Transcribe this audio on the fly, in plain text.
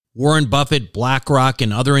Warren Buffett, BlackRock,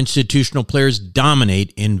 and other institutional players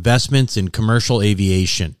dominate investments in commercial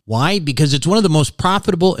aviation. Why? Because it's one of the most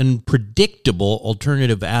profitable and predictable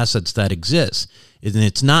alternative assets that exists, and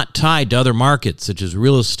it's not tied to other markets such as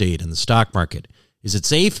real estate and the stock market. Is it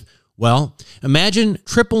safe? Well, imagine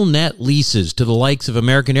triple net leases to the likes of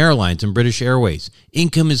American Airlines and British Airways.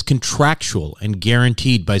 Income is contractual and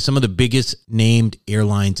guaranteed by some of the biggest named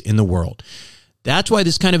airlines in the world. That's why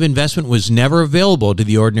this kind of investment was never available to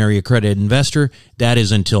the ordinary accredited investor. That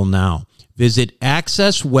is until now. Visit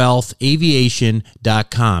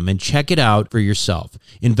accesswealthaviation.com and check it out for yourself.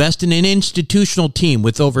 Invest in an institutional team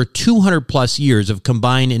with over 200 plus years of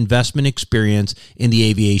combined investment experience in the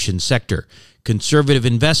aviation sector. Conservative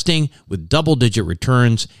investing with double-digit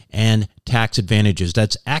returns and tax advantages.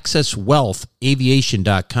 That's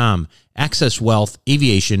accesswealthaviation.com.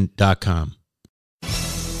 accesswealthaviation.com.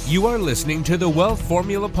 You are listening to the Wealth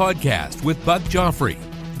Formula Podcast with Buck Joffrey.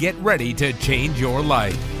 Get ready to change your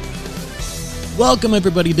life. Welcome,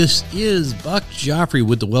 everybody. This is Buck Joffrey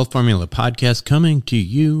with the Wealth Formula Podcast coming to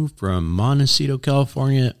you from Montecito,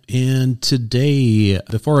 California. And today,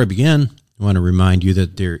 before I begin, I want to remind you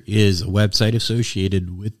that there is a website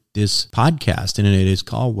associated with this podcast, and it is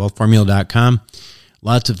called wealthformula.com.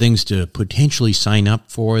 Lots of things to potentially sign up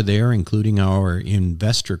for there, including our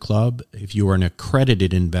investor club. If you are an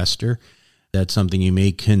accredited investor, that's something you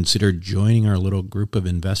may consider joining our little group of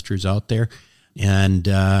investors out there and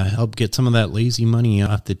help get some of that lazy money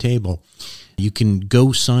off the table. You can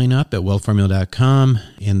go sign up at wealthformula.com,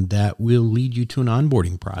 and that will lead you to an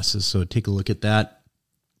onboarding process. So take a look at that.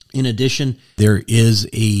 In addition, there is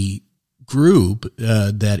a group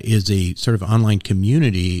that is a sort of online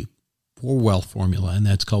community for Wealth Formula, and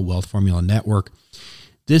that's called Wealth Formula Network.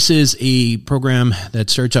 This is a program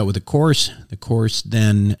that starts out with a course. The course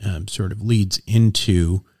then sort of leads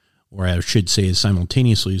into, or I should say is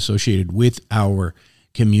simultaneously associated with our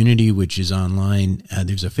community, which is online.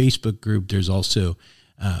 There's a Facebook group. There's also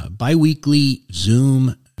bi-weekly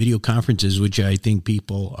Zoom video conferences, which I think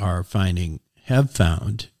people have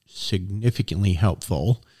found significantly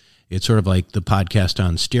helpful. It's sort of like the podcast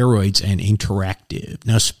on steroids and interactive.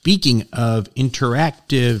 Now, speaking of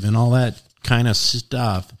interactive and all that kind of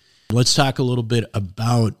stuff, let's talk a little bit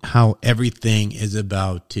about how everything is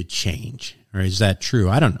about to change. Or is that true?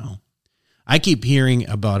 I don't know. I keep hearing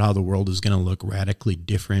about how the world is going to look radically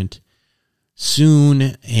different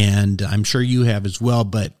soon, and I'm sure you have as well.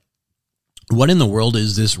 But what in the world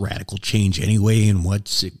is this radical change anyway, and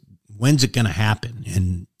when's it going to happen?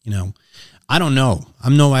 And, I don't know.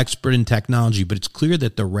 I'm no expert in technology, but it's clear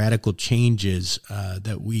that the radical changes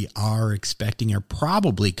that we are expecting are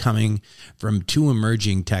probably coming from two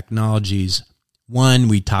emerging technologies. One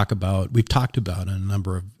we've talked about on a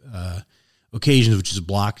number of occasions, which is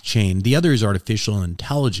blockchain. The other is artificial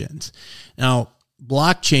intelligence. Now,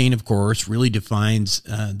 blockchain, of course, really defines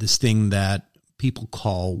this thing that people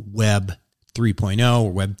call Web 3.0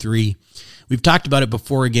 or Web 3. We've talked about it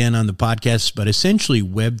before again on the podcast, but essentially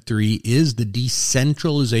Web 3 is the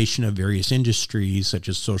decentralization of various industries such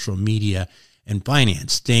as social media and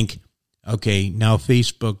finance. Think, okay, now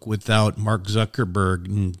Facebook without Mark Zuckerberg,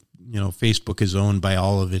 and Facebook is owned by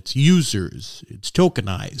all of its users. It's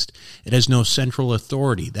tokenized. It has no central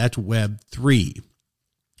authority. That's Web 3,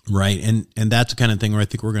 right? And that's the kind of thing where I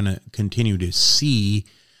think we're going to continue to see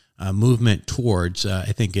movement towards.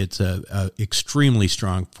 I think it's a extremely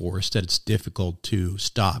strong force that it's difficult to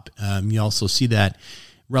stop. You also see that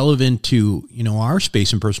relevant to our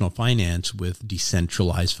space in personal finance with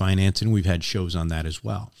decentralized finance, and we've had shows on that as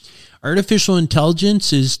well. Artificial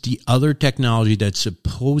intelligence is the other technology that's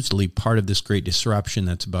supposedly part of this great disruption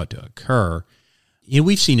that's about to occur.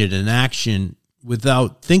 We've seen it in action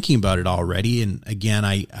without thinking about it already. And again,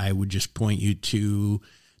 I would just point you to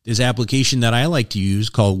this application that I like to use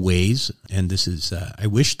called Waze, and this is, I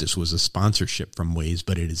wish this was a sponsorship from Waze,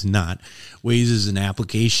 but it is not. Waze is an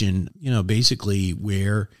application, basically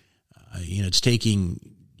where, it's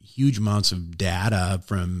taking huge amounts of data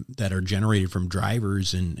that are generated from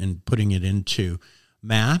drivers and putting it into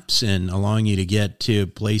maps and allowing you to get to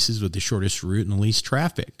places with the shortest route and the least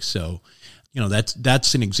traffic. So,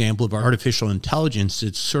 that's an example of artificial intelligence.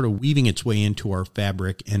 It's sort of weaving its way into our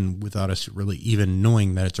fabric and without us really even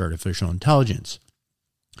knowing that it's artificial intelligence.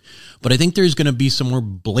 But I think there's going to be some more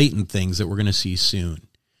blatant things that we're going to see soon.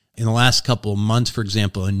 In the last couple of months, for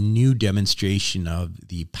example, a new demonstration of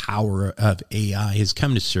the power of AI has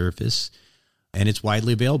come to surface, and it's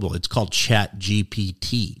widely available. It's called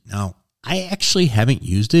ChatGPT. Now, I actually haven't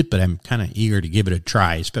used it, but I'm kind of eager to give it a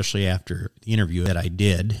try, especially after the interview that I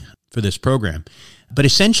did for this program. But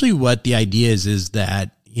essentially what the idea is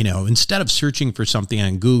that, instead of searching for something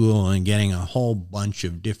on Google and getting a whole bunch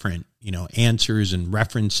of different, answers and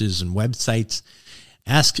references and websites,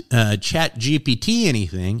 ask ChatGPT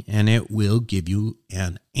anything and it will give you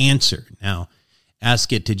an answer. Now,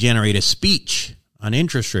 ask it to generate a speech on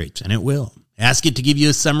interest rates and it will. Ask it to give you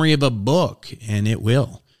a summary of a book and it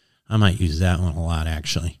will. I might use that one a lot,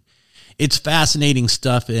 actually. It's fascinating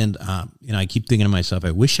stuff. And, I keep thinking to myself,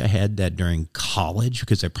 I wish I had that during college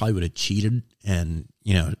because I probably would have cheated and,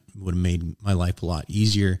 it would have made my life a lot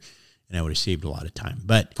easier and I would have saved a lot of time.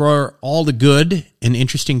 But for all the good and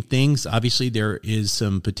interesting things, obviously there is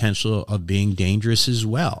some potential of being dangerous as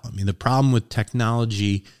well. I mean, the problem with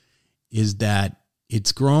technology is that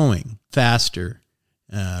it's growing faster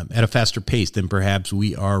at a faster pace than perhaps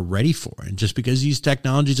we are ready for. And just because these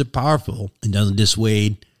technologies are powerful, it doesn't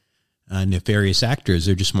dissuade nefarious actors.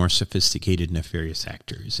 They're just more sophisticated nefarious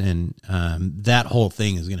actors. And that whole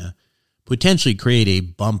thing is going to potentially create a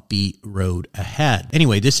bumpy road ahead.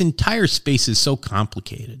 Anyway, this entire space is so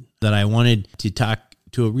complicated that I wanted to talk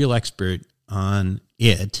to a real expert on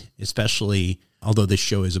it, especially although this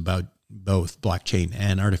show is about both blockchain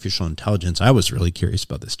and artificial intelligence. I was really curious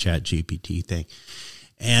about this ChatGPT thing.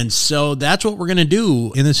 And so that's what we're going to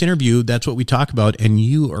do in this interview. That's what we talk about, and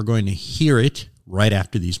you are going to hear it right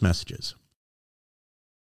after these messages.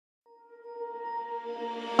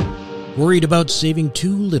 Worried about saving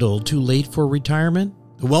too little too late for retirement?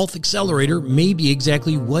 The Wealth Accelerator may be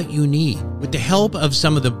exactly what you need. With the help of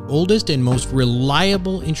some of the oldest and most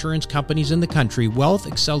reliable insurance companies in the country, Wealth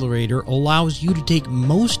Accelerator allows you to take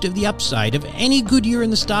most of the upside of any good year in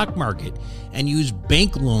the stock market and use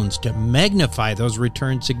bank loans to magnify those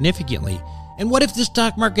returns significantly. And what if the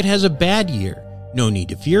stock market has a bad year? No need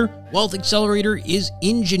to fear. Wealth Accelerator is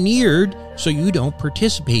engineered so you don't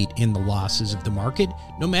participate in the losses of the market,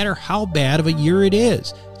 no matter how bad of a year it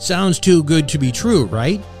is. Sounds too good to be true,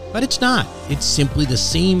 right? But it's not. It's simply the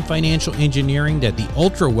same financial engineering that the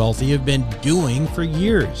ultra wealthy have been doing for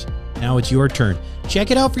years. Now it's your turn.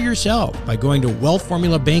 Check it out for yourself by going to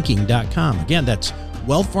wealthformulabanking.com. Again, that's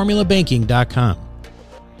wealthformulabanking.com.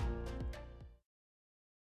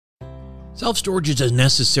 Self-storage is a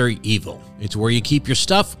necessary evil. It's where you keep your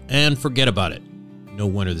stuff and forget about it. No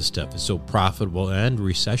wonder this stuff is so profitable and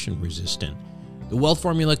recession-resistant. The Wealth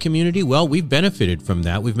Formula community, well, we've benefited from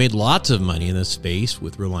that. We've made lots of money in this space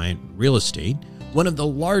with Reliant Real Estate, one of the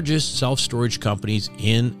largest self-storage companies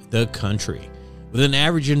in the country. With an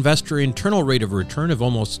average investor internal rate of return of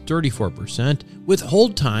almost 34%, with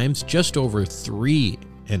hold times just over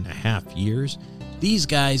 3.5 years, these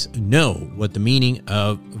guys know what the meaning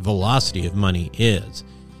of velocity of money is.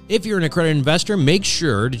 If you're an accredited investor, make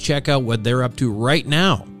sure to check out what they're up to right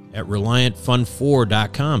now at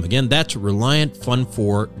ReliantFund4.com. Again, that's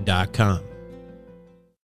ReliantFund4.com.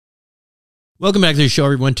 Welcome back to the show,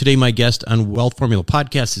 everyone. Today, my guest on Wealth Formula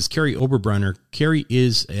Podcast is Kary Oberbrunner. Kary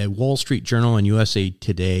is a Wall Street Journal and USA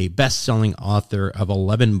Today best-selling author of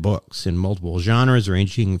 11 books in multiple genres,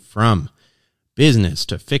 ranging from business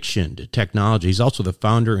to fiction to technology. He's also the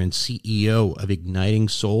founder and CEO of Igniting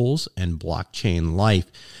Souls and Blockchain Life.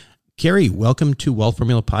 Kary, welcome to Wealth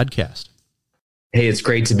Formula Podcast. Hey, it's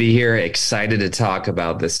great to be here. Excited to talk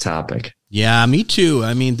about this topic. Yeah, me too.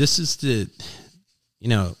 I mean, this is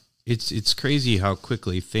it's crazy how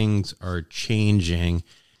quickly things are changing.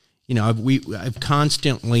 I've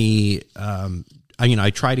constantly,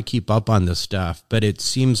 I try to keep up on this stuff, but it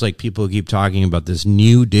seems like people keep talking about this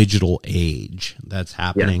new digital age that's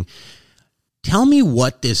happening. Yeah. Tell me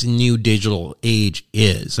what this new digital age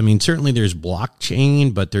is. I mean, certainly there's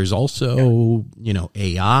blockchain, but there's also,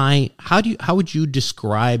 AI. How would you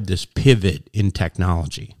describe this pivot in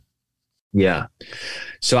technology? Yeah.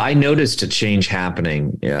 So I noticed a change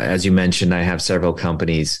happening. As you mentioned, I have several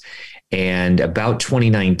companies. And about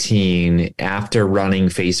 2019, after running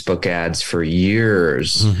Facebook ads for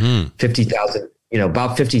years, about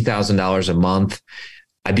 $50,000 a month,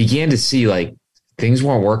 I began to see like things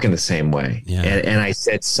weren't working the same way. Yeah. And I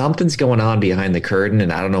said, something's going on behind the curtain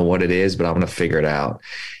and I don't know what it is, but I'm going to figure it out.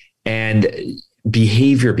 And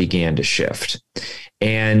behavior began to shift.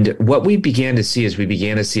 And what we began to see is we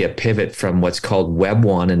began to see a pivot from what's called Web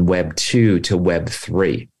 1 and Web 2 to Web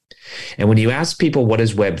 3. And when you ask people what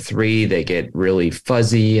is Web 3, they get really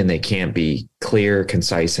fuzzy and they can't be clear,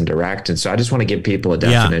 concise, and direct. And so I just want to give people a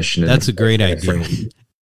definition. Yeah, that's a great idea.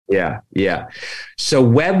 Yeah. So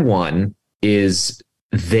Web 1 is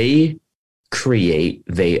they create,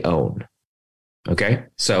 they own. Okay.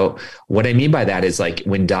 So what I mean by that is like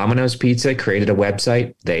when Domino's Pizza created a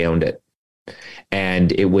website, they owned it.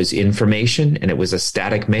 and it was information, and it was a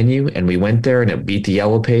static menu, and we went there and it beat the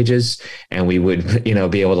yellow pages, and we would,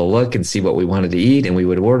 be able to look and see what we wanted to eat, and we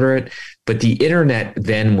would order it. But the internet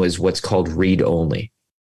then was what's called read only.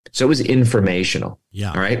 So it was informational.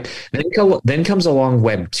 Yeah. All right. Then comes along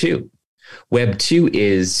Web 2. Web 2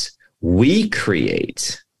 is we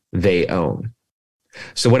create, they own.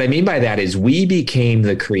 So what I mean by that is we became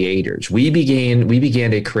the creators. We began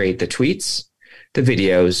to create the tweets, the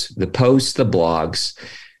videos, the posts, the blogs.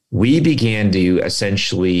 We began to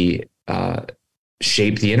essentially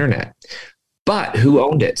shape the internet. But who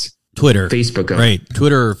owned it? Twitter. Facebook. Right.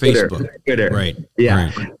 Twitter or Facebook. Twitter. Right.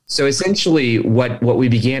 Yeah. Right. So essentially what we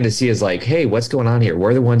began to see is like, hey, what's going on here?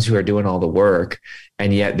 We're the ones who are doing all the work,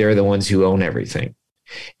 and yet they're the ones who own everything.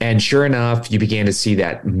 And sure enough, you began to see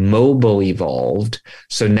that mobile evolved.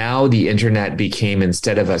 So now the internet became,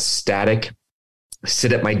 instead of a static,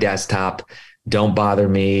 sit at my desktop, don't bother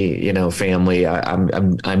me, family,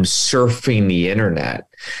 I'm surfing the internet.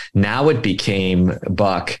 Now it became,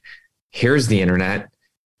 Buck, here's the internet,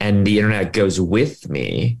 and the internet goes with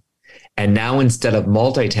me. And now instead of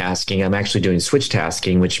multitasking, I'm actually doing switch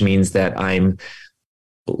tasking, which means that I'm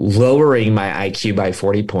lowering my IQ by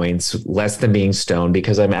 40 points, less than being stoned,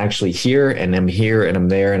 because I'm actually here and I'm there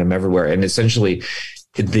and I'm everywhere. And essentially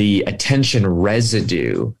the attention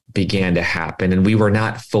residue began to happen, and we were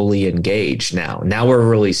not fully engaged. Now we're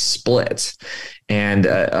really split. And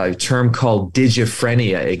a term called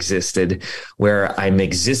digiphrenia existed, where I'm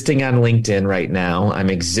existing on LinkedIn right now. I'm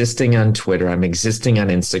existing on Twitter. I'm existing on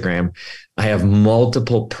Instagram. I have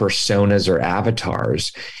multiple personas or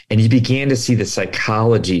avatars. And you began to see the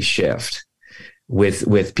psychology shift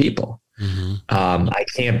with people. Mm-hmm. I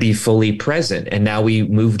can't be fully present. And now we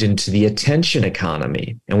moved into the attention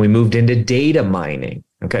economy, and we moved into data mining.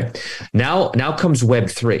 Okay. Now comes Web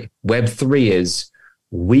 3. Web 3 is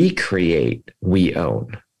we create, we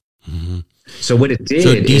own. Mm-hmm. So what it did,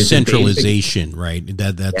 so decentralization, right?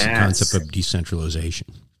 That's the concept of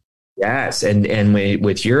decentralization. Yes, and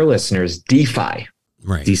with your listeners, DeFi,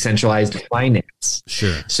 right? Decentralized finance.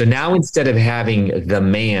 Sure. So now instead of having the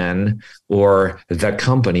man or the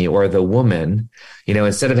company or the woman,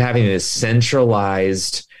 instead of having this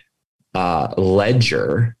centralized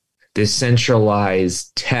ledger, this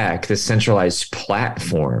centralized tech, this centralized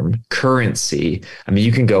platform, currency. I mean,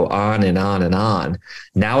 you can go on and on and on.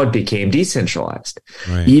 Now it became decentralized,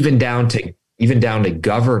 right? Even down to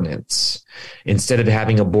governance. Instead of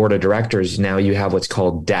having a board of directors, now you have what's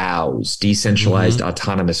called DAOs, decentralized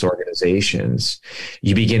autonomous organizations.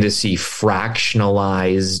 You begin to see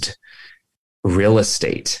fractionalized real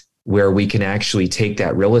estate, where we can actually take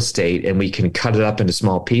that real estate and we can cut it up into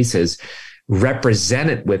small pieces, represent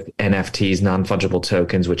it with NFTs, non-fungible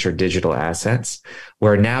tokens, which are digital assets,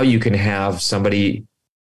 where now you can have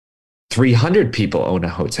 300 people own a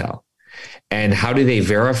hotel. And how do they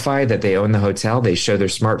verify that they own the hotel? They show their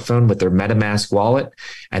smartphone with their MetaMask wallet,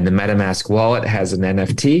 and the MetaMask wallet has an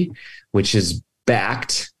NFT, which is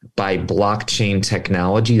backed by blockchain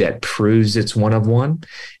technology that proves it's one of one.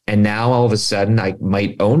 And now all of a sudden I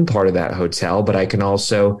might own part of that hotel, but I can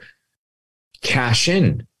also cash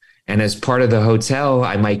in. And as part of the hotel,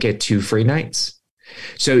 I might get 2 free nights.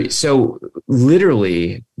 So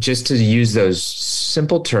literally, just to use those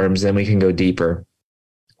simple terms, then we can go deeper.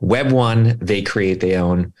 Web 1, they create, they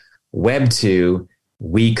own. Web 2,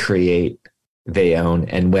 we create, they own.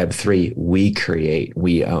 And Web 3, we create,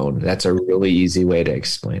 we own. That's a really easy way to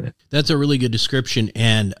explain it. That's a really good description.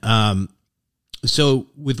 And so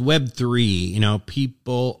with Web 3,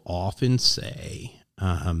 people often say,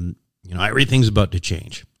 everything's about to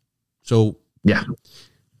change. So yeah,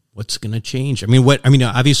 what's going to change?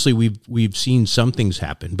 Obviously we've seen some things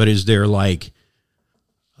happen, but is there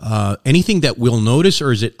anything that we'll notice,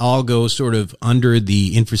 or is it all go sort of under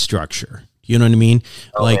the infrastructure? You know what I mean?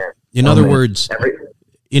 In other words,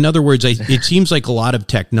 it seems like a lot of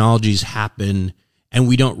technologies happen and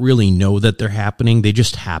we don't really know that they're happening. They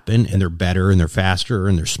just happen, and they're better and they're faster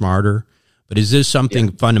and they're smarter. But is this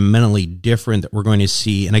something fundamentally different that we're going to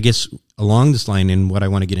see? And I guess along this line, and what I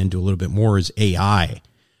want to get into a little bit more is AI,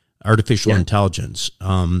 artificial intelligence.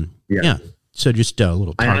 So just a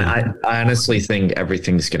little. I honestly think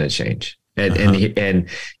everything's going to change. And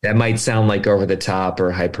that might sound like over the top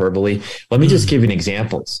or hyperbole. Let me just give you an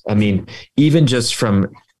examples. I mean, even just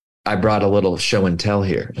from, I brought a little show and tell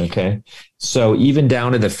here. Okay. So even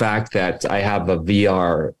down to the fact that I have a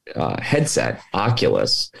VR headset,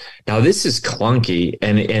 Oculus. Now this is clunky.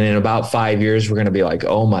 And in about 5 years, we're going to be like,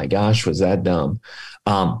 oh my gosh, was that dumb?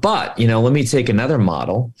 But let me take another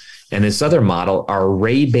model. And this other model are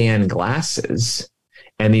Ray-Ban glasses.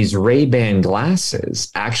 And these Ray-Ban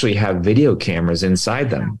glasses actually have video cameras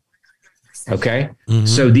inside them. Okay. Mm-hmm.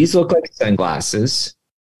 So these look like sunglasses.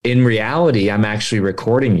 In reality, I'm actually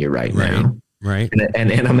recording you right now. Right.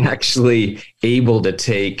 And I'm actually able to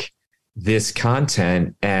take this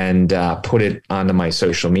content and put it onto my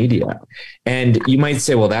social media. And you might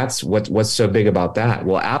say, well, that's what's so big about that.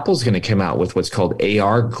 Well, Apple's going to come out with what's called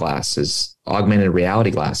AR glasses, augmented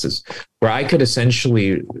reality glasses, where I could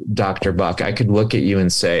essentially, Dr. Buck, I could look at you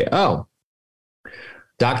and say, oh,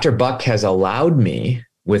 Dr. Buck has allowed me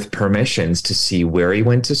with permissions to see where he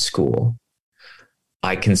went to school.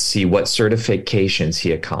 I can see what certifications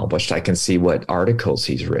he accomplished. I can see what articles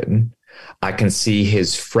he's written. I can see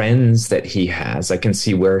his friends that he has. I can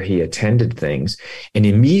see where he attended things. And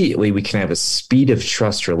immediately we can have a speed of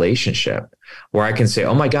trust relationship where I can say,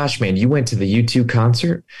 oh my gosh, man, you went to the U2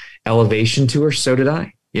 concert, Elevation tour. So did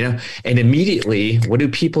I, and immediately what do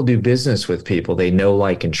people do business with people they know,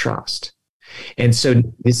 like, and trust? And so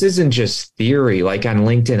this isn't just theory. Like on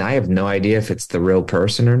LinkedIn, I have no idea if it's the real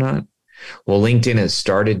person or not. Well, LinkedIn has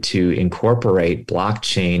started to incorporate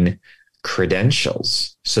blockchain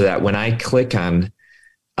credentials so that when I click on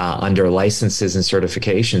under licenses and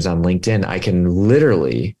certifications on LinkedIn, I can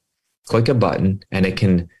literally click a button and it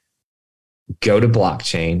can go to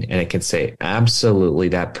blockchain and it can say, absolutely,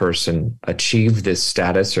 that person achieved this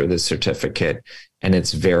status or this certificate, and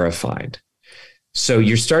it's verified. So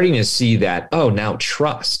you're starting to see that, oh, now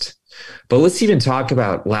trust. But let's even talk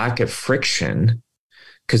about lack of friction,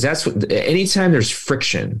 because that's what, anytime there's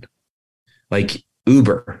friction, like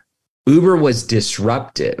Uber was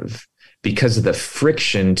disruptive because of the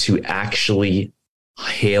friction to actually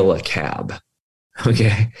hail a cab.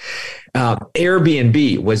 Okay.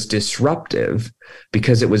 Airbnb was disruptive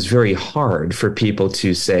because it was very hard for people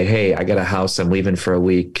to say, hey, I got a house, I'm leaving for a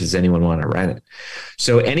week. Does anyone want to rent it?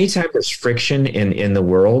 So anytime there's friction in the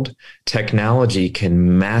world, technology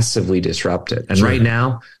can massively disrupt it. And Sure. Right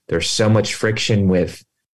now, there's so much friction with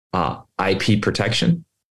IP protection.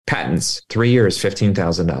 Patents, 3 years, $15,000.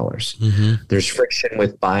 Mm-hmm. There's friction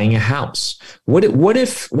with buying a house. What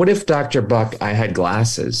if Dr. Buck, I had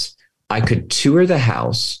glasses, I could tour the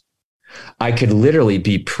house. I could literally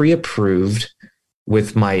be pre-approved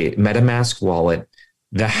with my MetaMask wallet.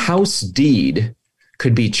 The house deed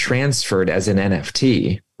could be transferred as an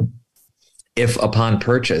NFT. If upon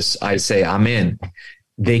purchase, I say I'm in,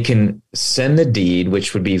 they can send the deed,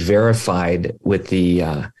 which would be verified with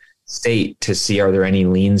the state to see, are there any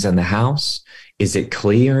liens on the house? Is it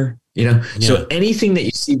clear? So anything that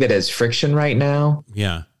you see that has friction right now,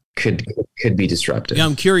 could be disruptive. Yeah,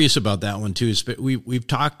 I'm curious about that one too. We've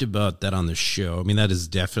talked about that on the show. I mean, that is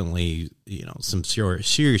definitely some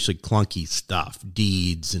seriously clunky stuff,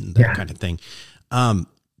 deeds and that kind of thing.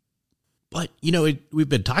 But we've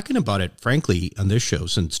been talking about it, frankly, on this show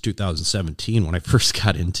since 2017 when I first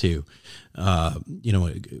got into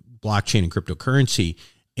blockchain and cryptocurrency.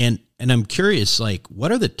 And I'm curious, like,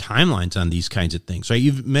 what are the timelines on these kinds of things? Right?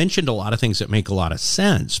 You've mentioned a lot of things that make a lot of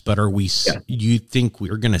sense, but you think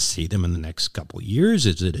we're going to see them in the next couple of years?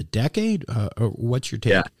 Is it a decade? Or what's your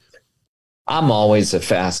take? Yeah. I'm always a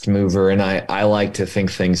fast mover, and I like to think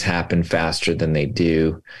things happen faster than they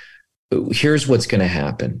do. Here's what's going to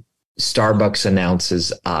happen. Starbucks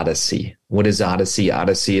announces Odyssey. What is Odyssey?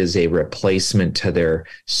 Odyssey is a replacement to their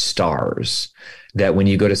stars. That when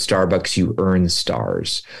you go to Starbucks, you earn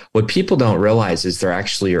stars. What people don't realize is they're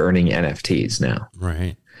actually earning NFTs now.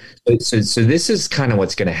 Right. So this is kind of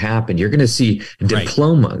what's going to happen. You're going to see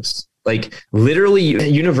diplomas, like literally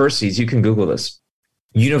universities. You can Google this.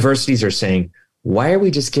 Universities are saying, why are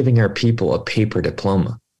we just giving our people a paper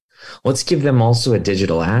diploma? Let's give them also a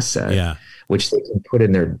digital asset, which they can put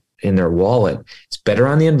in their wallet. It's better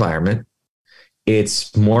on the environment.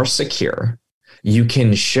 It's more secure. You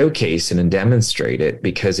can showcase and demonstrate it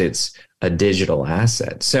because it's a digital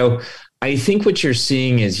asset. So I think what you're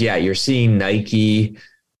seeing is, you're seeing Nike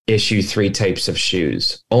issue 3 types of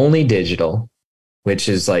shoes. Only digital, which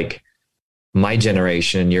is like my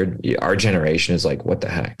generation, our generation is like, what the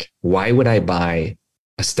heck? Why would I buy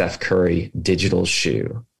a Steph Curry digital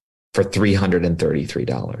shoe for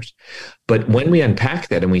 $333? But when we unpack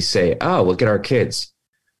that and we say, oh, look at our kids.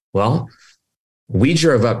 Well, we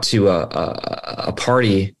drove up to a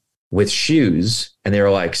party with shoes and they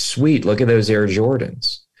were like, sweet, look at those Air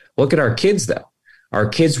Jordans. Look at our kids, though. Our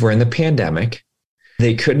kids were in the pandemic.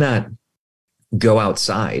 They could not go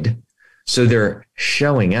outside. So they're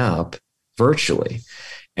showing up virtually.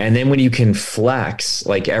 And then when you can flex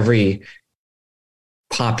like every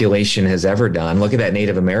population has ever done, look at that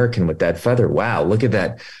Native American with that feather. Wow. Look at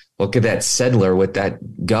that settler with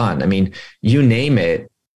that gun. I mean, you name it.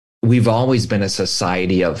 we've always been a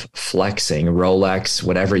society of flexing, Rolex,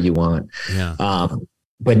 whatever you want. Yeah.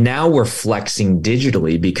 But now we're flexing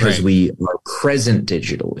digitally because we are present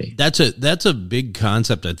digitally. That's a big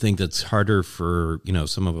concept. I think that's harder for,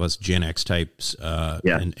 some of us Gen X types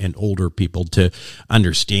and older people to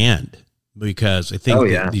understand, because I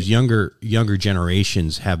think these younger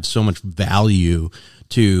generations have so much value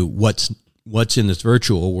to what's in this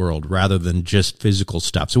virtual world rather than just physical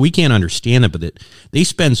stuff. So we can't understand it, but they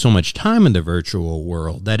spend so much time in the virtual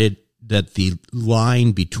world that the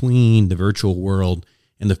line between the virtual world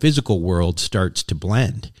and the physical world starts to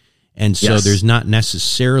blend. And so there's not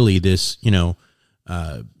necessarily this,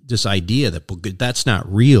 this idea that that's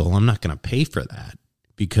not real. I'm not going to pay for that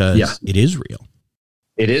because it is real.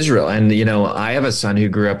 It is real. And, I have a son who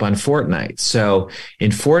grew up on Fortnite. So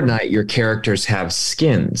in Fortnite, your characters have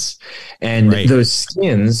skins, and those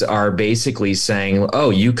skins are basically saying,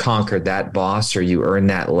 oh, you conquered that boss or you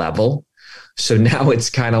earned that level. So now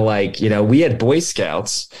it's kind of like, we had Boy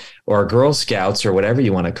Scouts or Girl Scouts or whatever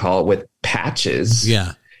you want to call it with patches.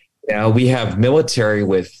 Yeah. We have military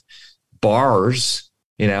with bars,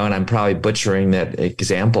 and I'm probably butchering that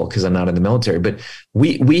example because I'm not in the military, but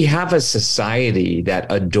we have a society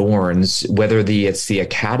that adorns, whether it's the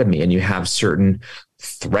academy and you have certain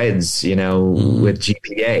threads, with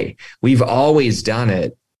GPA. We've always done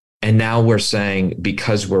it. And now we're saying,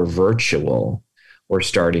 because we're virtual, we're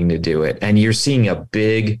starting to do it. And you're seeing a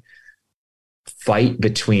big fight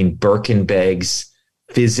between Birkenbags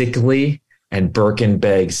physically and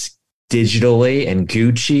Birkenbags digitally and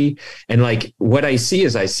Gucci. And like what I see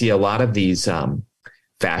is a lot of these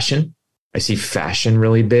fashion. I see fashion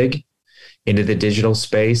really big into the digital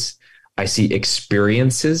space. I see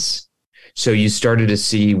experiences. So you started to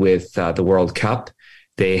see with the World Cup,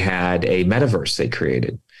 they had a metaverse they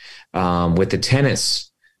created. With the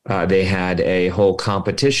tennis, they had a whole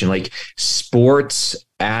competition, like sports,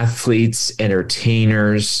 athletes,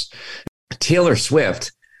 entertainers. Taylor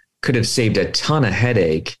Swift could have saved a ton of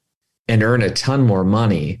headache and earn a ton more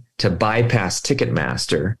money to bypass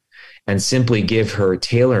Ticketmaster and simply give her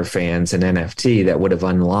Taylor fans an NFT that would have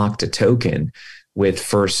unlocked a token with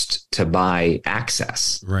first to buy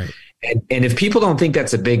access. Right. And if people don't think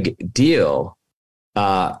that's a big deal,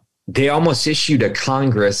 they almost issued a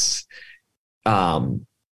Congress, whatever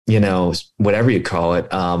you call it,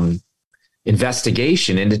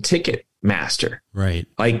 investigation into Ticketmaster. Right.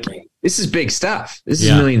 Like, this is big stuff. This is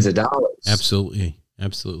millions of dollars. Absolutely.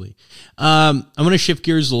 I'm going to shift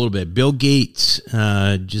gears a little bit. Bill Gates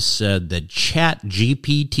just said that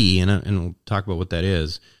ChatGPT, and we'll talk about what that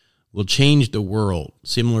is, will change the world,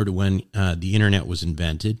 similar to when the internet was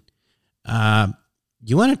invented.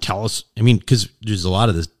 You want to tell us, because there's a lot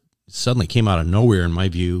of this suddenly came out of nowhere, in my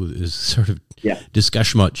view, is sort of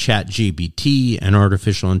discussion about ChatGPT and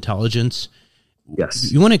artificial intelligence.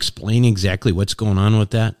 Yes. You want to explain exactly what's going on with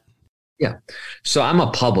that? Yeah. So I'm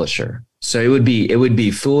a publisher. So it would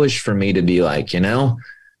be foolish for me to be like,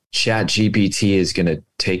 ChatGPT is going to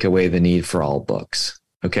take away the need for all books.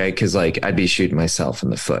 Okay. Cause I'd be shooting myself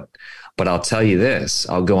in the foot, but I'll tell you this,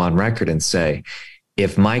 I'll go on record and say,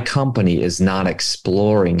 if my company is not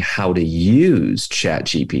exploring how to use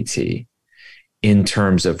ChatGPT in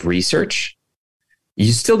terms of research,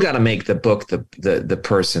 you still got to make the book the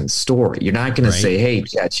person's story. You're not going to say, "Hey,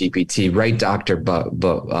 ChatGPT, write Dr.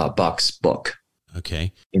 Buck's book."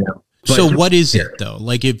 Okay. So what is it though?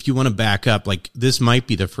 Like, if you want to back up, like this might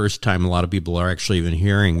be the first time a lot of people are actually even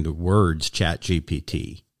hearing the words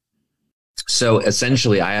ChatGPT. So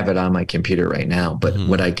essentially, I have it on my computer right now. But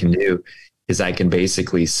what I can do is I can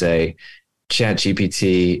basically say,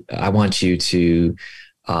 ChatGPT, I want you to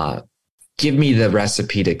give me the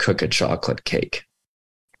recipe to cook a chocolate cake.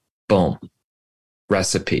 Boom.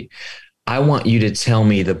 Recipe. I want you to tell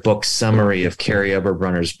me the book summary of Carrie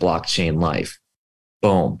Eberbrunner's Blockchain Life.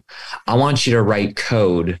 Boom. I want you to write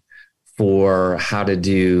code for how to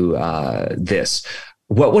do this.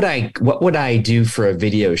 What would I do for a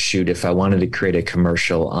video shoot if I wanted to create a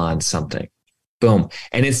commercial on something? Boom.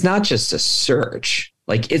 And it's not just a search,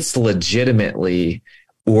 like it's legitimately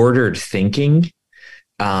ordered thinking.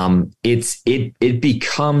 It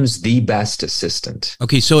becomes the best assistant.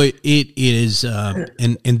 Okay. So it is,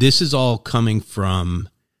 and this is all coming from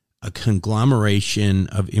a conglomeration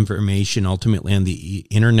of information ultimately on the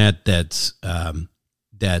internet that's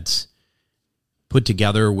put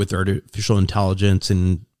together with artificial intelligence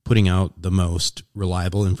and putting out the most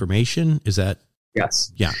reliable information. Is that?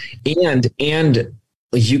 Yes. Yeah. And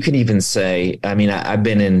you can even say, I've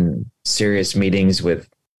been in serious meetings with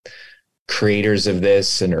creators of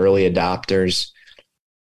this and early adopters.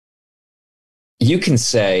 You can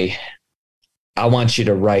say, I want you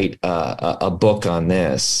to write a book on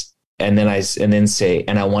this. And then say,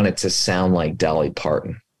 and I want it to sound like Dolly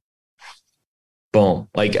Parton. Boom.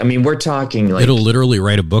 Like, I mean, we're talking like it'll literally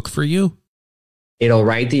write a book for you. It'll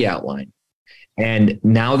write the outline. And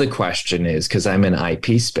now the question is, because I'm in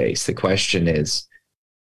IP space, the question is,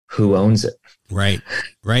 who owns it? Right.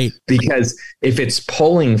 Because if it's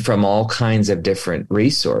pulling from all kinds of different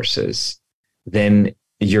resources, then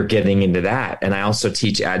you're getting into that. And I also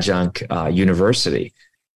teach adjunct university.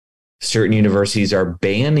 Certain universities are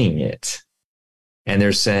banning it. And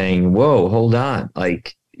they're saying, whoa, hold on.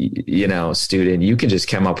 Like, student, you can just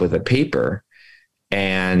come up with a paper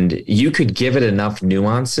and you could give it enough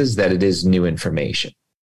nuances that it is new information.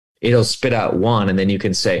 It'll spit out one, and then you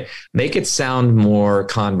can say, make it sound more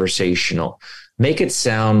conversational. Make it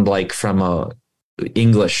sound like from a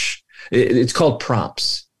English. It's called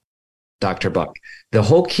prompts, Dr. Buck. The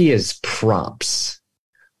whole key is prompts.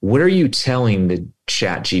 What are you telling the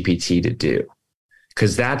Chat GPT to do?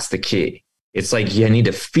 Because that's the key. It's like you need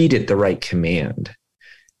to feed it the right command,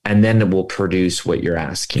 and then it will produce what you're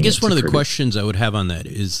asking. I guess one of the questions I would have on that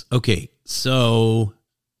is, okay, so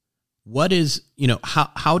what is,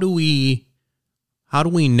 how do we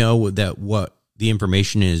know that what the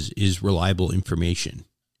information is reliable information,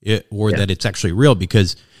 that it's actually real?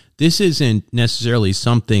 Because this isn't necessarily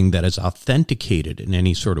something that is authenticated in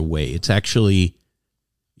any sort of way. It's actually,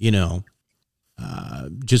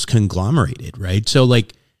 just conglomerated, right? So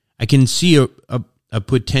like I can see a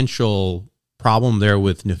potential problem there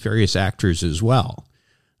with nefarious actors as well.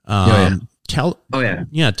 Talk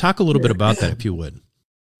a little bit about that if you would.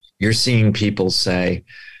 You're seeing people say,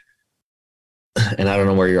 and I don't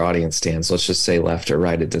know where your audience stands, let's just say left or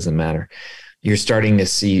right, it doesn't matter. You're starting to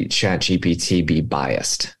see ChatGPT be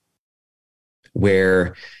biased,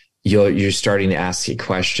 where you're starting to ask it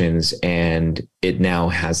questions and it now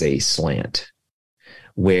has a slant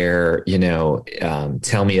where,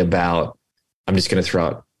 tell me about, I'm just going to throw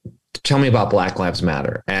out, tell me about Black Lives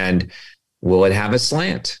Matter. And will it have a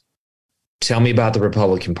slant? Tell me about the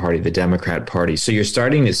Republican Party, the Democrat Party. So you're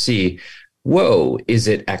starting to see, whoa, is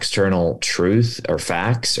it external truth or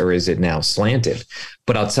facts, or is it now slanted?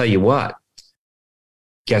 But I'll tell you what,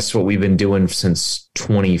 guess what we've been doing since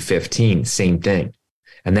 2015? Same thing.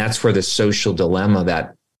 And that's where the Social Dilemma,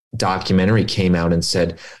 that documentary, came out and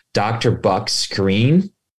said, Dr. Buck's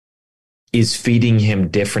screen is feeding him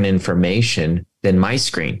different information than my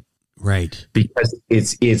screen. Right. Because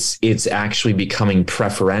it's actually becoming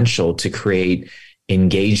preferential to create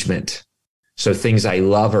engagement. So things I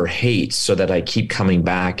love or hate, so that I keep coming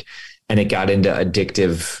back, and it got into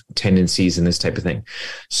addictive tendencies and this type of thing.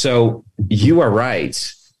 So you are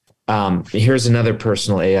right. Here's another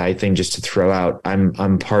personal AI thing just to throw out.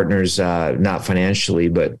 I'm partners, not financially,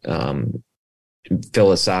 but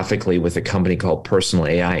philosophically, with a company called Personal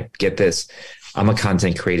AI. Get this. I'm a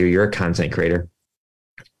content creator. You're a content creator.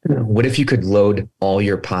 What if you could load all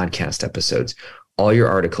your podcast episodes, all your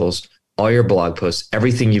articles, all your blog posts,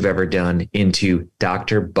 everything you've ever done into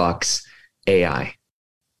Dr. Buck's AI,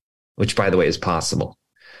 which, by the way, is possible.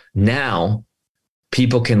 Now,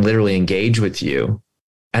 people can literally engage with you,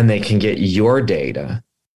 and they can get your data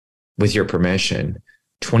with your permission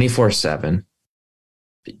 24/7.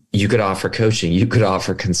 You could offer coaching. You could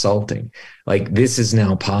offer consulting. Like, this is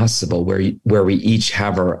now possible where we each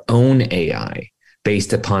have our own AI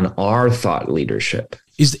based upon our thought leadership.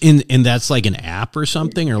 And that's like an app or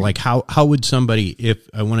something? Or like how would somebody, if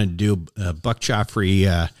I wanted to do a Buck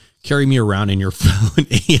Joffrey, carry me around in your phone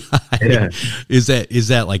AI, is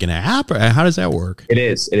that like an app, or how does that work? It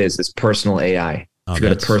is. It's Personal AI. If you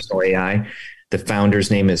go to Personal AI, the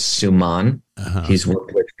founder's name is Suman. He's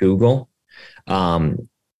worked with Google.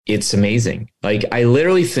 It's amazing. Like, I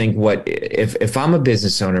literally think, if I'm a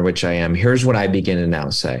business owner, which I am, here's what I begin to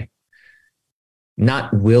now say.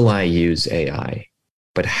 Not will I use AI,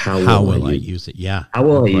 but how will I use it? Yeah. How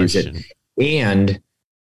will I use it? And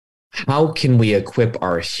how can we equip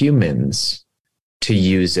our humans to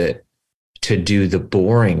use it to do the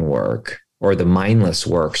boring work or the mindless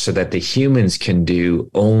work, so that the humans can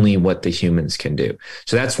do only what the humans can do?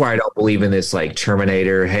 So that's why I don't believe in this like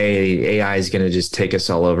Terminator, hey, AI is going to just take us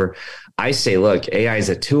all over. I say, look, AI is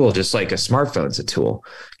a tool, just like a smartphone's a tool.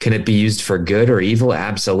 Can it be used for good or evil?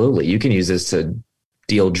 Absolutely. You can use this to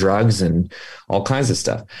deal drugs and all kinds of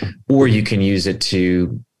stuff, or you can use it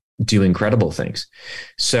to do incredible things.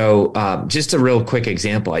 So just a real quick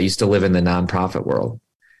example. I used to live in the nonprofit world.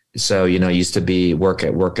 So, I used to work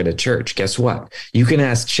at a church. Guess what? You can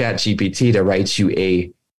ask ChatGPT to write you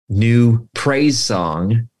a new praise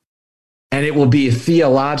song, and it will be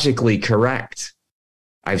theologically correct.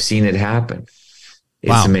 I've seen it happen.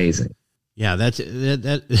 It's amazing. Yeah, that's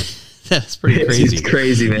pretty crazy. It's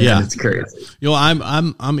crazy, man. Yeah. It's crazy.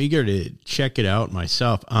 I'm eager to check it out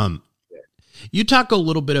myself. You talk a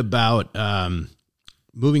little bit about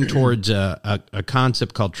moving towards a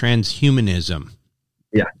concept called transhumanism.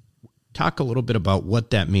 Yeah. Talk a little bit about what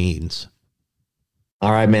that means.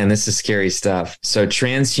 All right, man, this is scary stuff. So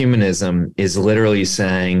transhumanism is literally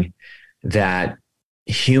saying that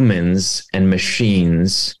humans and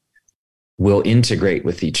machines will integrate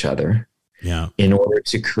with each other in order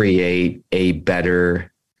to create a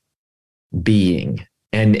better being.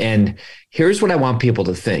 And here's what I want people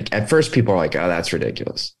to think. At first, people are like, oh, that's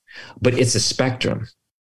ridiculous. But it's a spectrum.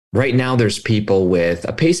 Right now, there's people with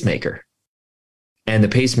a pacemaker, and the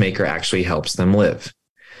pacemaker actually helps them live.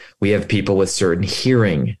 We have people with certain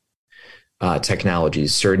hearing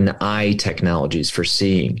technologies, certain eye technologies for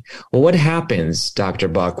seeing. Well, what happens, Dr.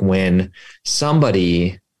 Buck, when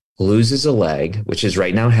somebody loses a leg, which is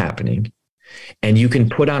right now happening, and you can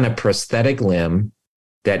put on a prosthetic limb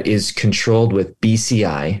that is controlled with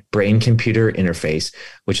BCI, brain-computer interface,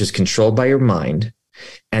 which is controlled by your mind,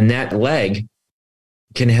 and that leg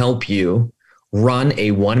can help you run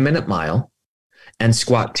a 1-minute mile and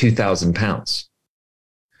squat 2,000 pounds.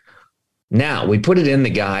 Now, we put it in the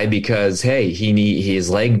guy because, hey, his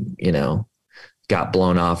leg, got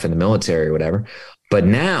blown off in the military or whatever. But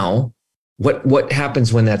now, what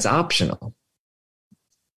happens when that's optional?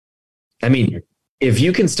 I mean, if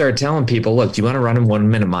you can start telling people, look, do you want to run a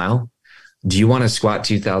 1-minute mile? Do you want to squat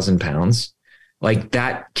 2,000 pounds? Like,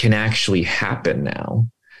 that can actually happen now.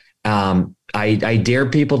 I dare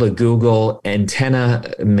people to Google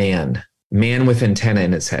antenna man with antenna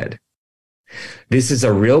in his head. This is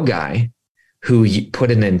a real guy who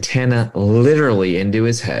put an antenna literally into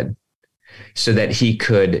his head so that he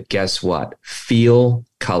could, guess what? Feel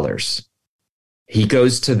colors. He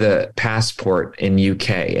goes to the passport in UK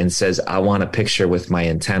and says, I want a picture with my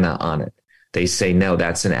antenna on it. They say, no,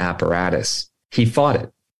 that's an apparatus. He fought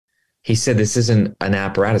it. He said, this isn't an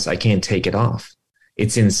apparatus. I can't take it off.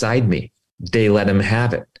 It's inside me. They let him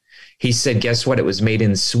have it. He said, guess what? It was made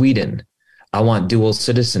in Sweden. I want dual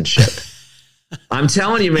citizenship. I'm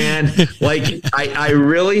telling you, man, like, I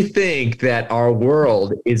really think that our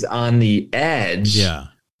world is on the edge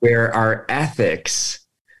where our ethics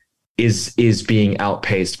is being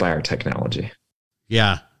outpaced by our technology.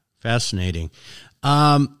 Yeah. Fascinating.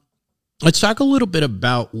 Let's talk a little bit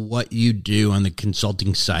about what you do on the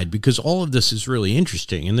consulting side, because all of this is really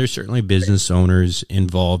interesting, and there's certainly business owners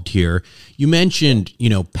involved here. You mentioned,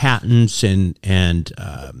 patents and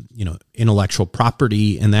intellectual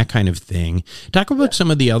property and that kind of thing. Talk about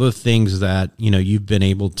some of the other things that, you've been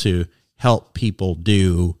able to help people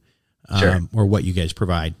do, or what you guys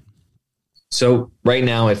provide. So right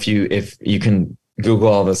now, if you can Google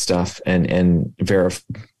all this stuff and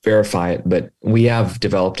verify it, but we have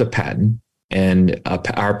developed a patent, and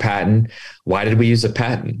our patent, why did we use a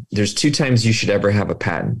patent? There's 2 times you should ever have a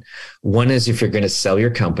patent. One is if you're going to sell your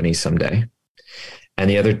company someday. And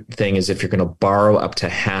the other thing is if you're going to borrow up to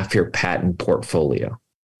half your patent portfolio.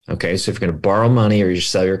 Okay. So if you're going to borrow money or you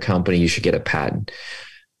sell your company, you should get a patent.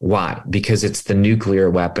 Why? Because it's the nuclear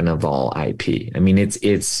weapon of all IP. I mean, it's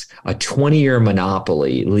a 20-year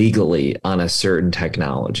monopoly legally on a certain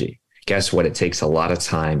technology. Guess what? It takes a lot of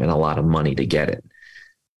time and a lot of money to get it.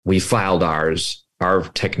 We filed ours. Our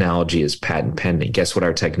technology is patent pending. Guess what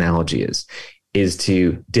our technology is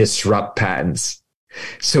to disrupt patents.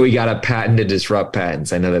 So we got a patent to disrupt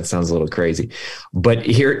patents. I know that sounds a little crazy, but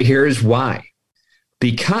here's why.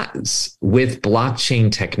 Because with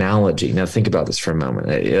blockchain technology, now think about this for a moment.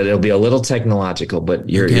 It'll be a little technological, but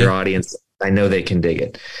your audience, I know they can dig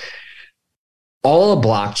it. All a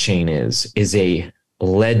blockchain is a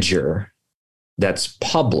ledger that's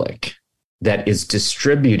public, that is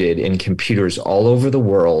distributed in computers all over the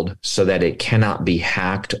world so that it cannot be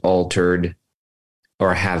hacked, altered,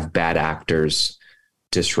 or have bad actors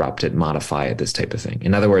disrupt it, modify it, this type of thing.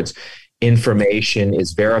 In other words, information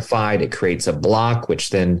is verified. It creates a block, which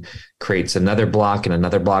then creates another block and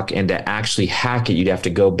another block. And to actually hack it, you'd have to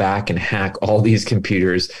go back and hack all these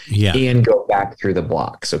computers and go back through the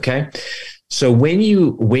blocks. Okay. So when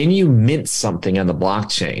you mint something on the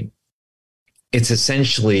blockchain, it's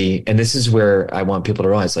essentially, and this is where I want people to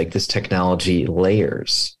realize, like, this technology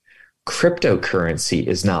layers. Cryptocurrency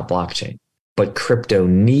is not blockchain, but crypto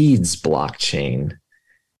needs blockchain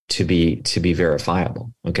to be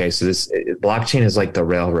verifiable. Okay. So this blockchain is like the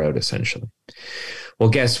railroad, essentially. Well,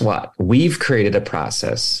 guess what? We've created a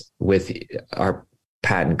process with our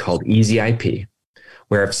patent called Easy IP,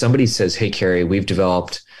 where if somebody says, hey, Carrie, we've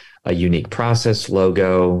developed a unique process,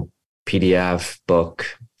 logo, PDF,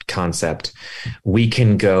 book, concept, we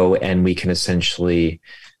can go and we can essentially,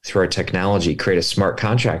 through our technology, create a smart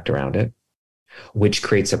contract around it, which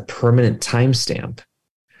creates a permanent timestamp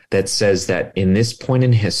that says that in this point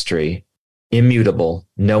in history, immutable,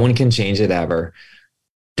 no one can change it ever,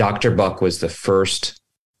 Dr. Buck was the first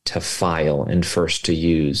to file and first to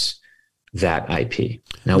use that IP.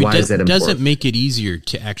 Now, why is that important? Does it make it easier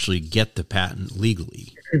to actually get the patent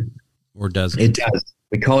legally? Or does it? It does.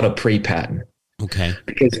 We call it a pre-patent. Okay.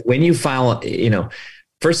 Because when you file,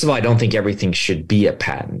 first of all, I don't think everything should be a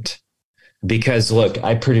patent. Because look,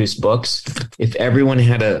 I produce books. If everyone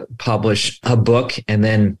had to publish a book and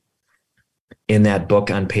then in that book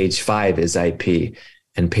on page 5 is IP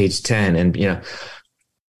and page 10, and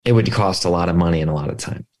it would cost a lot of money and a lot of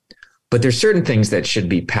time. But there's certain things that should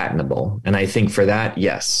be patentable. And I think for that,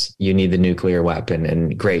 yes, you need the nuclear weapon,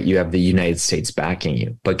 and great, you have the United States backing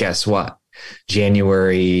you. But guess what?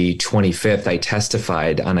 January 25th, I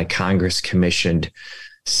testified on a Congress commissioned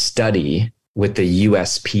study with the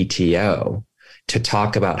USPTO to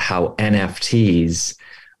talk about how NFTs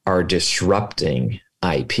are disrupting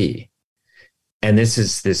IP. And this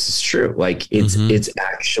is true. Like it's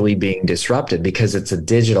actually being disrupted because it's a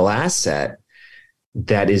digital asset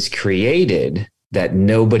that is created that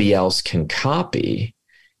nobody else can copy,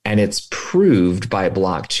 and it's proved by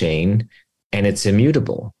blockchain, and it's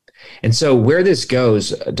immutable. And so where this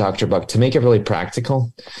goes, Dr. Buck, to make it really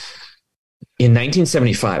practical, in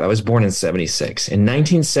 1975, I was born in 76. In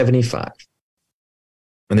 1975,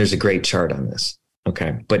 and there's a great chart on this,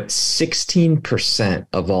 okay, but 16%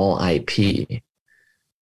 of all IP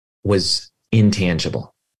was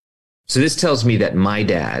intangible. So this tells me that my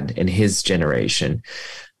dad and his generation,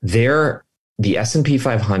 the S&P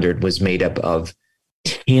 500 was made up of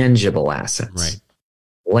tangible assets, right?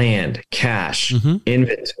 Land, cash,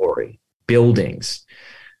 inventory, buildings.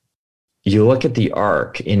 You look at the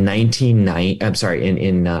ARK in 2020,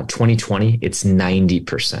 it's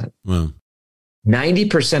 90%. Wow.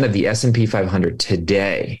 90% of the S&P 500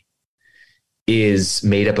 today is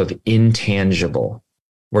made up of intangible.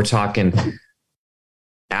 We're talking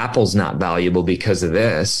Apple's not valuable because of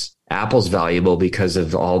this. Apple's valuable because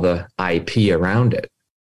of all the IP around it.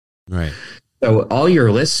 Right. So all your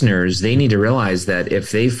listeners, they need to realize that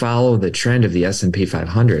if they follow the trend of the S&P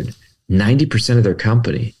 500, 90% of their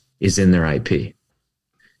company is in their IP.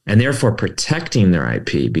 And therefore, protecting their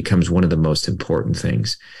IP becomes one of the most important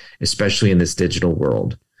things, especially in this digital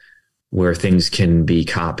world where things can be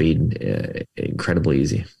copied incredibly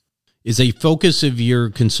easy. Is a focus of your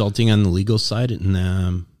consulting on the legal side,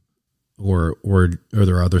 and or are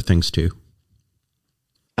there other things too?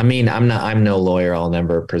 I mean, I'm no lawyer. I'll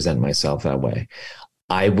never present myself that way.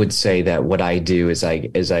 I would say that what I do is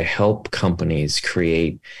I help companies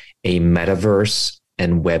create a metaverse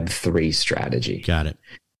and Web3 strategy. Got it.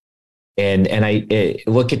 And I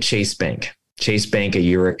look at Chase Bank. Chase Bank a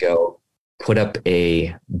year ago put up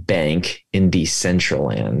a bank in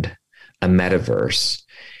Decentraland, a metaverse.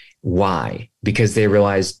 Why? Because they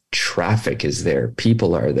realized traffic is there,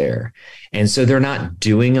 people are there, and so they're not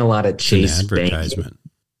doing a lot of Chase advertisement.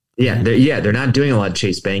 Banking. They're not doing a lot of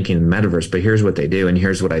Chase banking in the metaverse. But here's what they do, and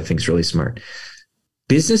here's what I think is really smart.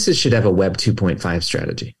 Businesses should have a Web 2.5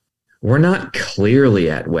 strategy. We're not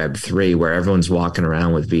clearly at Web 3 where everyone's walking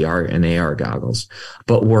around with VR and AR goggles,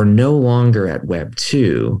 but we're no longer at Web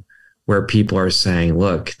 2 where people are saying,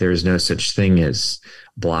 look, there's no such thing as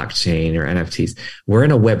blockchain or NFTs. We're in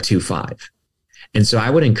a Web 2.5. And so I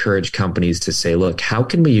would encourage companies to say, look, how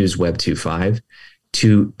can we use Web 2.5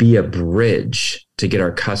 to be a bridge to get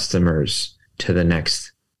our customers to the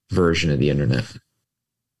next version of the internet?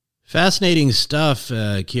 Fascinating stuff,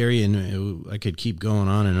 Kerry, and I could keep going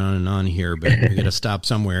on and on and on here, but we got to stop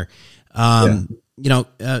somewhere. So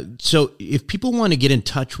if people want to get in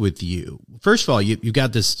touch with you, first of all, you've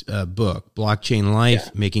got this book, Blockchain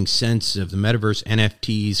Life, Making Sense of the Metaverse,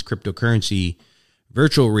 NFTs, Cryptocurrency,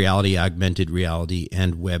 Virtual Reality, Augmented Reality,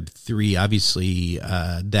 and Web3. Obviously,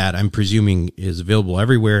 that I'm presuming is available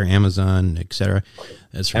everywhere, Amazon, etc.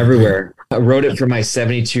 That's everywhere. I wrote it for my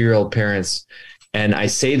 72-year-old parents. And I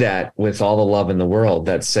say that with all the love in the world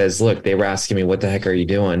that says, look, they were asking me, what the heck are you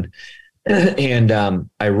doing? And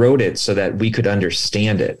I wrote it so that we could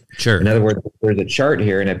understand it. Sure. In other words, there's a chart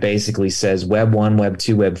here, and it basically says Web 1, Web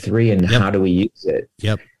 2, Web 3, and how do we use it?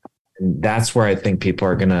 Yep. And that's where I think people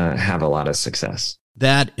are going to have a lot of success.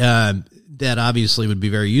 That obviously would be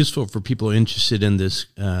very useful for people interested in this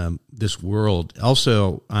this world.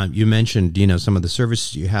 Also, you mentioned some of the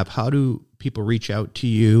services you have. How do people reach out to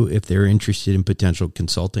you if they're interested in potential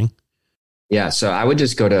consulting? Yeah, so I would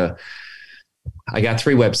just I got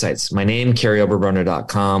 3 websites. My name,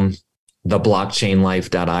 KerryOberbrunner.com.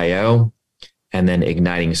 theblockchainlife.io, and then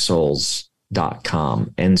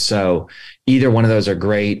igniting-souls.com. And so either one of those are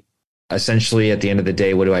great. Essentially, at the end of the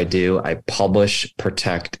day, what do? I publish,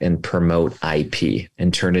 protect, and promote IP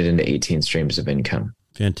and turn it into 18 streams of income.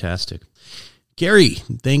 Fantastic. Gary,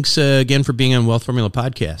 thanks again for being on Wealth Formula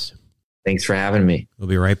Podcast. Thanks for having me. We'll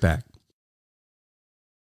be right back.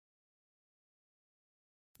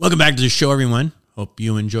 Welcome back to the show, everyone. Hope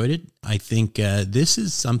you enjoyed it. I think this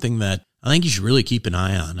is something that I think you should really keep an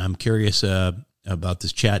eye on. I'm curious about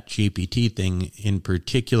this ChatGPT thing in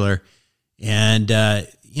particular. And,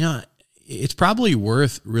 it's probably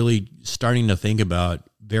worth really starting to think about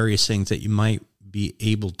various things that you might be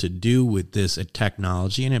able to do with this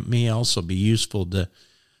technology. And it may also be useful to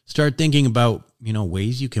start thinking about,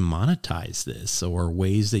 ways you can monetize this, or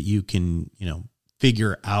ways that you can,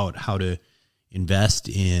 figure out how to invest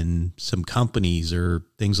in some companies or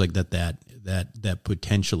things like that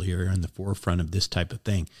potentially are on the forefront of this type of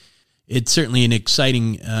thing. It's certainly an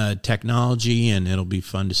exciting technology, and it'll be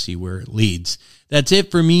fun to see where it leads. That's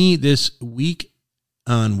it for me this week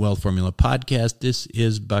on Wealth Formula Podcast. This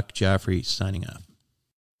is Buck Joffrey signing off.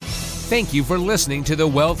 Thank you for listening to the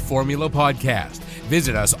Wealth Formula Podcast.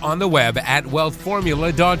 Visit us on the web at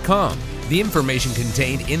wealthformula.com. The information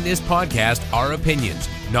contained in this podcast are opinions,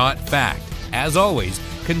 not fact. As always,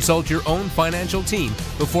 consult your own financial team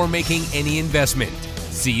before making any investment.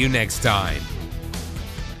 See you next time.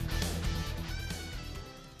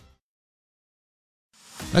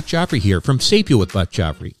 Buck Joffrey here from Sapio with Buck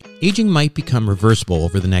Joffrey. Aging might become reversible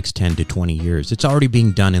over the next 10 to 20 years. It's already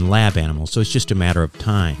being done in lab animals, so it's just a matter of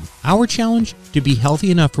time. Our challenge? To be healthy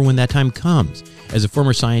enough for when that time comes. As a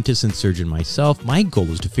former scientist and surgeon myself, my goal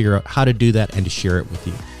is to figure out how to do that and to share it with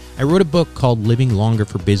you. I wrote a book called Living Longer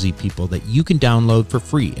for Busy People that you can download for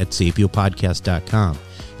free at sapiopodcast.com.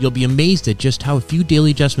 You'll be amazed at just how a few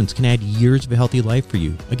daily adjustments can add years of a healthy life for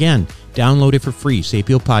you. Again, download it for free,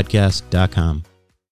 sapiopodcast.com.